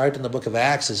described in the book of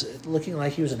Acts as looking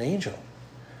like he was an angel,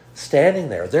 standing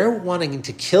there. They're wanting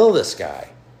to kill this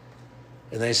guy.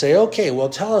 And they say, okay, well,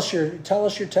 tell us your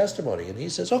testimony. And he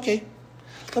says, okay,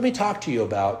 let me talk to you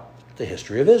about the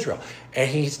history of Israel. And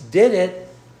he did it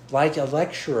like a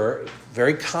lecturer,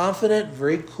 very confident,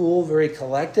 very cool, very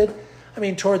collected. I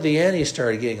mean, toward the end, he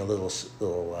started getting a little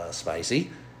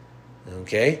spicy,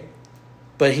 okay?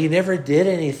 But he never did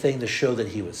anything to show that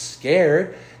he was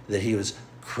scared, that he was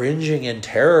cringing in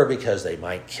terror because they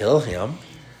might kill him.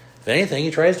 If anything,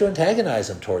 he tries to antagonize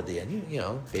them toward the end. You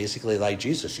know, basically like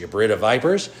Jesus, you breed of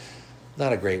vipers.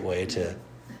 Not a great way to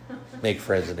make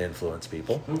friends and influence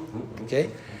people, okay?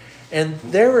 And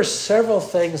there were several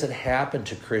things that happened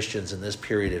to Christians in this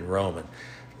period in Rome. And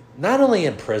not only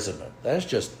imprisonment, that's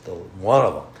just one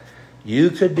of them. You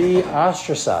could be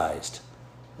ostracized,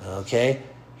 okay?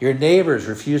 Your neighbors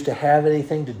refuse to have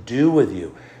anything to do with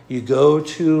you. You go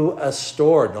to a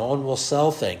store, no one will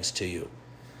sell things to you,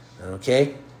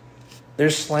 okay?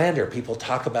 There's slander. People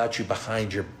talk about you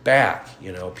behind your back.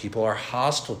 You know, people are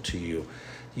hostile to you.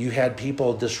 You had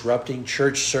people disrupting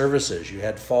church services. You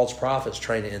had false prophets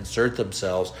trying to insert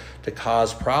themselves to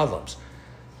cause problems.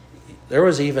 There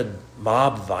was even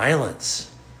mob violence.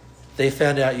 They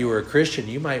found out you were a Christian,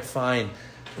 you might find,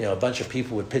 a bunch of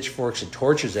people with pitchforks and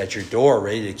torches at your door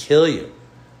ready to kill you.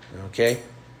 Okay?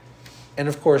 And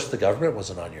of course, the government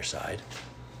wasn't on your side.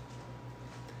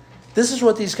 This is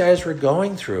what these guys were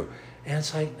going through. And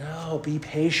it's like, no, be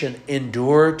patient,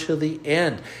 endure to the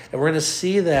end. And we're going to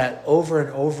see that over and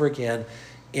over again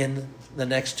in the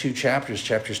next two chapters,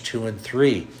 chapters 2 and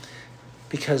 3.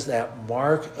 Because that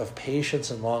mark of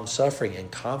patience and long suffering and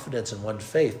confidence in one's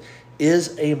faith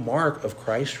is a mark of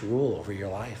Christ's rule over your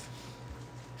life.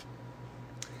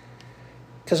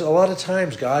 Because a lot of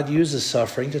times God uses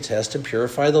suffering to test and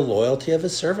purify the loyalty of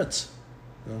his servants.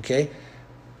 Okay?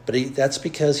 But that's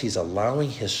because he's allowing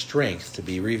his strength to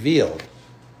be revealed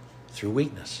through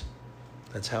weakness.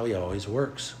 That's how he always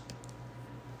works.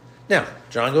 Now,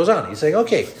 John goes on. He's saying,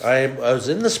 okay, I was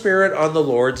in the Spirit on the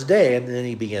Lord's day, and then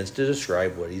he begins to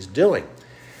describe what he's doing.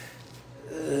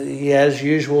 As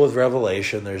usual with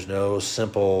Revelation, there's no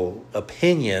simple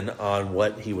opinion on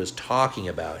what he was talking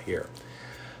about here.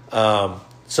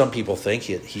 Some people think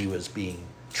he was being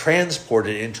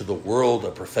transported into the world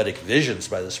of prophetic visions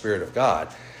by the Spirit of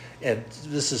God. And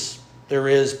there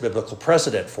is biblical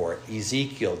precedent for it.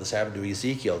 Ezekiel, this happened to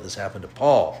Ezekiel, this happened to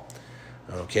Paul.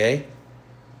 Okay?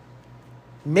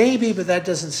 Maybe, but that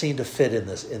doesn't seem to fit in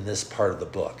this part of the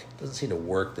book. It doesn't seem to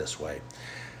work this way.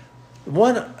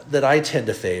 One that I tend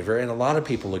to favor, and a lot of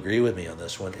people agree with me on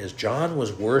this one, is John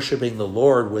was worshiping the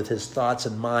Lord with his thoughts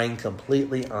and mind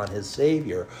completely on his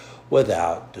Savior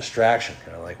without distraction,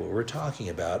 kind of like what we were talking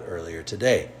about earlier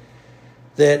today.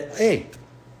 That, hey,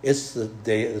 it's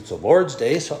the Lord's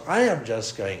day, so I am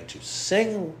just going to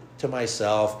sing to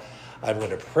myself. I'm going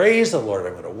to praise the Lord.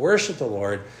 I'm going to worship the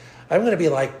Lord. I'm going to be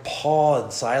like Paul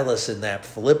and Silas in that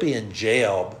Philippian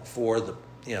jail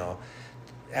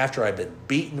after I've been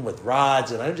beaten with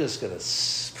rods, and I'm just going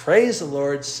to praise the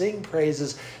Lord, sing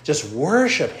praises, just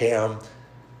worship him.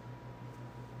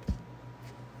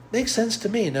 Makes sense to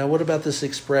me. Now, what about this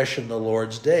expression, the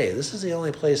Lord's Day? This is the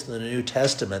only place in the New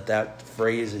Testament that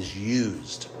phrase is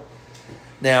used.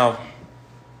 Now,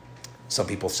 Some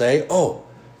people say, oh,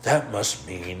 that must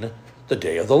mean the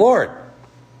day of the Lord.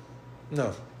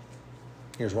 No.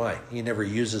 Here's why. He never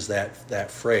uses that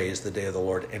phrase, the day of the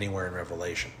Lord, anywhere in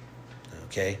Revelation.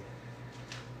 Okay?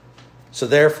 So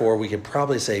therefore, we can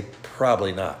probably say,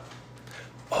 probably not.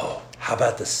 Oh, how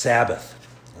about the Sabbath?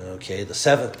 Okay, the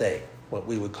seventh day, what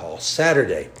we would call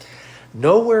Saturday.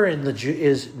 Nowhere in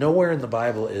the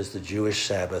Bible is the Jewish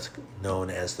Sabbath known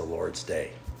as the Lord's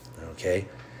Day. Okay?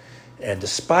 And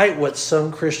despite what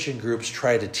some Christian groups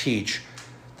try to teach,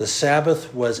 the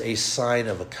Sabbath was a sign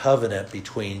of a covenant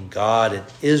between God and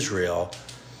Israel,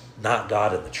 not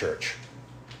God and the church.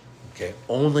 Okay?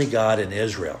 Only God and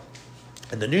Israel.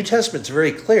 And the New Testament's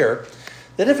very clear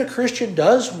that if a Christian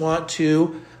does want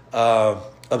to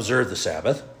observe the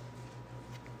Sabbath,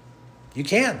 you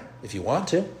can if you want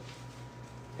to.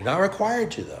 You're not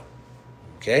required to, though.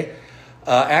 Okay?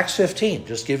 Acts 15,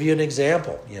 just give you an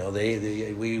example. You know,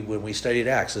 when we studied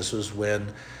Acts, this was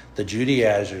when the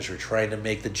Judaizers were trying to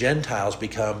make the Gentiles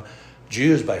become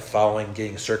Jews by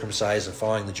getting circumcised and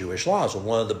following the Jewish laws. And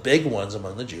one of the big ones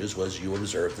among the Jews was you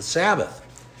observe the Sabbath.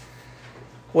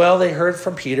 Well, they heard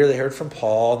from Peter, they heard from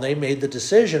Paul, and they made the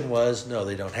decision was, no,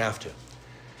 they don't have to.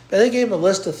 But they gave them a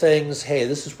list of things, hey,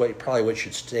 this is probably what you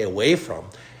should stay away from,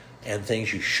 and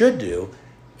things you should do.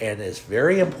 And it's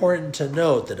very important to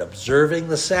note that observing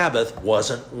the Sabbath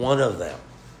wasn't one of them.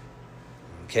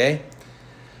 Okay?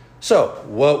 So,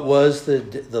 what was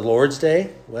the Lord's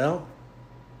Day? Well,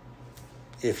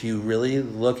 if you really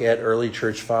look at early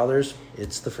church fathers,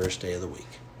 it's the first day of the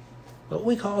week. What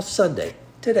we call Sunday,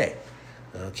 today.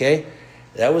 Okay?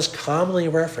 That was commonly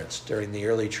referenced during the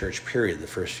early church period, the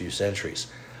first few centuries.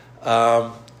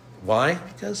 Why?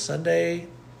 Because Sunday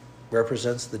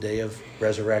represents the day of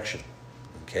resurrection.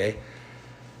 Okay?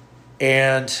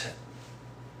 And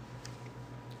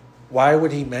why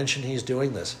would he mention he's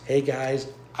doing this? Hey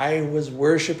guys, I was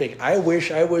worshiping. I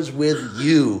wish I was with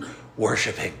you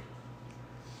worshiping.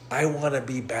 I want to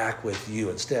be back with you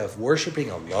instead of worshiping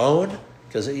alone.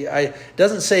 Because it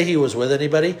doesn't say he was with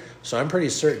anybody, so I'm pretty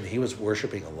certain he was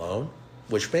worshiping alone,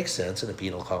 which makes sense in a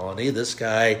penal colony. This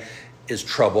guy is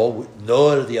trouble.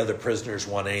 None of the other prisoners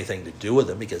want anything to do with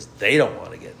him because they don't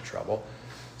want to get in trouble.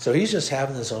 So he's just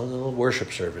having his own little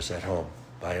worship service at home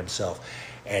by himself.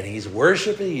 And he's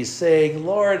worshiping, he's saying,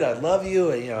 Lord, I love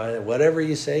you, and whatever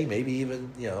you say, maybe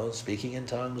even, speaking in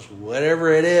tongues,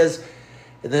 whatever it is.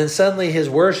 And then suddenly his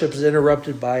worship is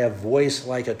interrupted by a voice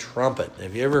like a trumpet.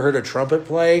 Have you ever heard a trumpet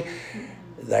play?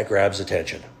 That grabs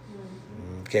attention.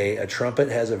 Okay, a trumpet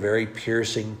has a very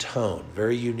piercing tone,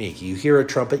 very unique. You hear a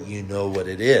trumpet, you know what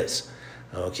it is.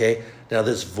 Okay, now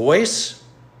this voice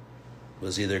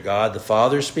was either God the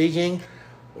Father speaking,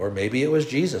 or maybe it was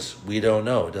Jesus. We don't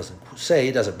know. It doesn't say.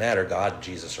 It doesn't matter. God and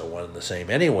Jesus are one and the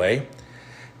same anyway.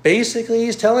 Basically,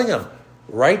 he's telling them,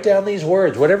 write down these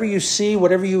words. Whatever you see,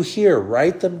 whatever you hear,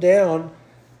 write them down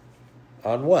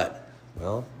on what?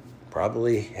 Well,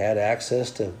 probably had access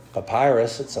to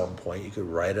papyrus at some point. You could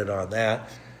write it on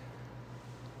that.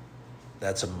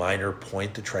 That's a minor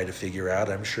point to try to figure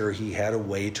out. I'm sure he had a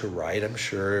way to write. I'm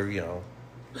sure,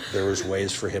 there was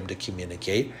ways for him to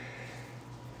communicate.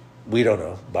 We don't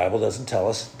know. The Bible doesn't tell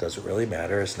us. It doesn't really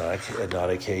matter. It's not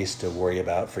a case to worry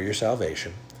about for your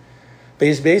salvation. But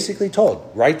he's basically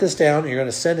told, write this down, and you're going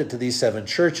to send it to these 7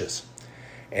 churches.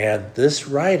 And this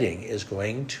writing is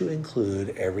going to include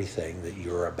everything that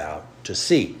you're about to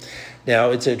see.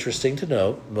 Now, it's interesting to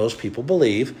note, most people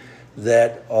believe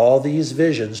that all these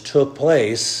visions took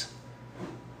place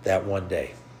that one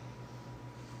day.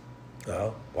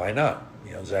 Well, why not?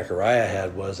 Zechariah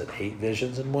had, 8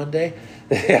 visions in one day?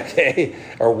 Okay,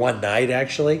 or one night,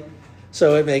 actually.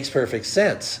 So it makes perfect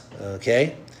sense,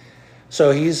 okay?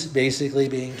 So he's basically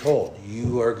being told,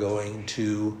 you are going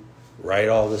to write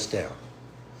all this down.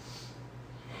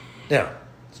 Now,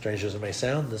 strange as it may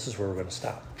sound, this is where we're going to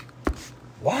stop.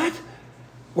 What?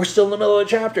 We're still in the middle of the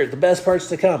chapter. The best part's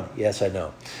to come. Yes, I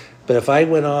know. But if I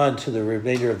went on to the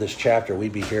remainder of this chapter,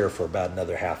 we'd be here for about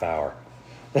another half hour.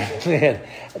 And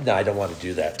no, I don't want to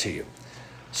do that to you.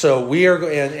 So we are,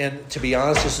 and to be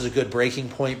honest, this is a good breaking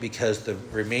point because the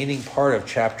remaining part of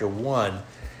chapter 1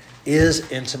 is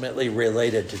intimately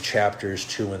related to chapters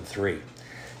 2 and 3.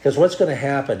 Because what's going to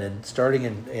happen, and starting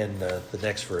in the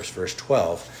next verse, verse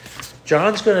 12,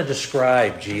 John's going to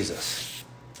describe Jesus.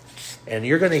 And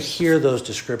you're going to hear those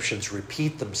descriptions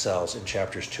repeat themselves in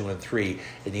chapters 2 and 3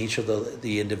 in each of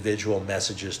the individual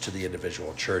messages to the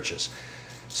individual churches.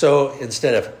 So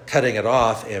instead of cutting it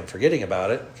off and forgetting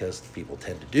about it, because people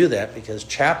tend to do that, because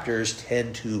chapters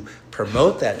tend to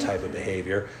promote that type of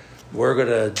behavior, we're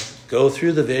going to go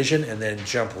through the vision and then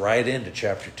jump right into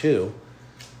chapter 2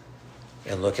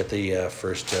 and look at the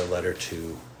first letter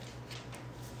to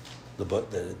the book,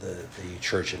 the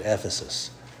church at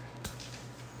Ephesus.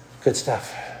 Good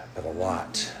stuff, but a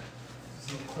lot.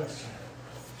 There's no question.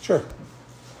 Sure.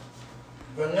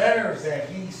 The letters that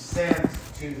he sent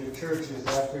to the churches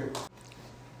after.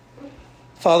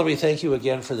 Father, we thank you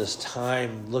again for this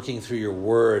time looking through your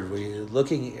word.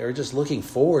 We're just looking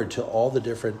forward to all the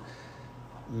different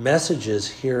messages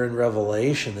here in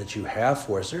Revelation that you have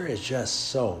for us. There is just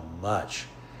so much.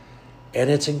 And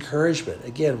it's encouragement.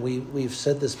 Again, we've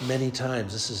said this many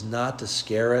times. This is not to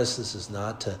scare us. This is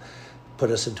not to put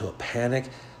us into a panic.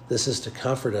 This is to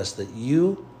comfort us that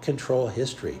you control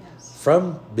history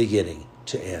from beginning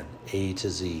to end, A to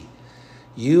Z.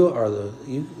 You,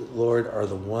 Lord, are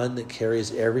the one that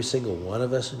carries every single one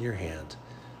of us in your hand.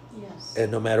 Yes.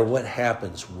 And no matter what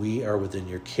happens, we are within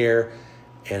your care.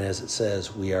 And as it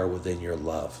says, we are within your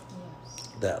love. Yes.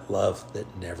 That love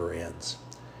that never ends.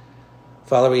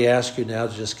 Father, we ask you now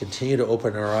to just continue to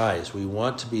open our eyes. We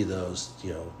want to be those,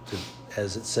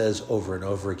 as it says over and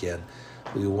over again,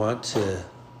 we want to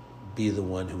be the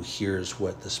one who hears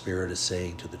what the Spirit is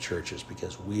saying to the churches,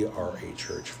 because we are a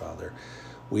church, Father.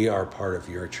 We are part of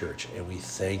your church, and we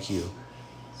thank you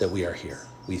that we are here.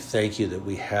 We thank you that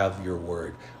we have your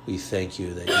word. We thank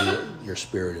you that your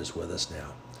Spirit is with us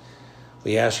now.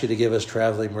 We ask you to give us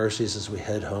traveling mercies as we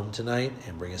head home tonight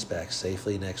and bring us back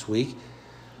safely next week.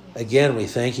 Again, we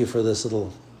thank you for this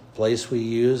little place we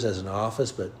use as an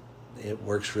office, but it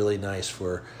works really nice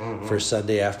for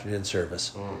Sunday afternoon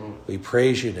service. We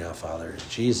praise you now, Father, in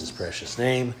Jesus' precious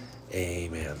name.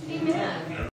 Amen. Amen.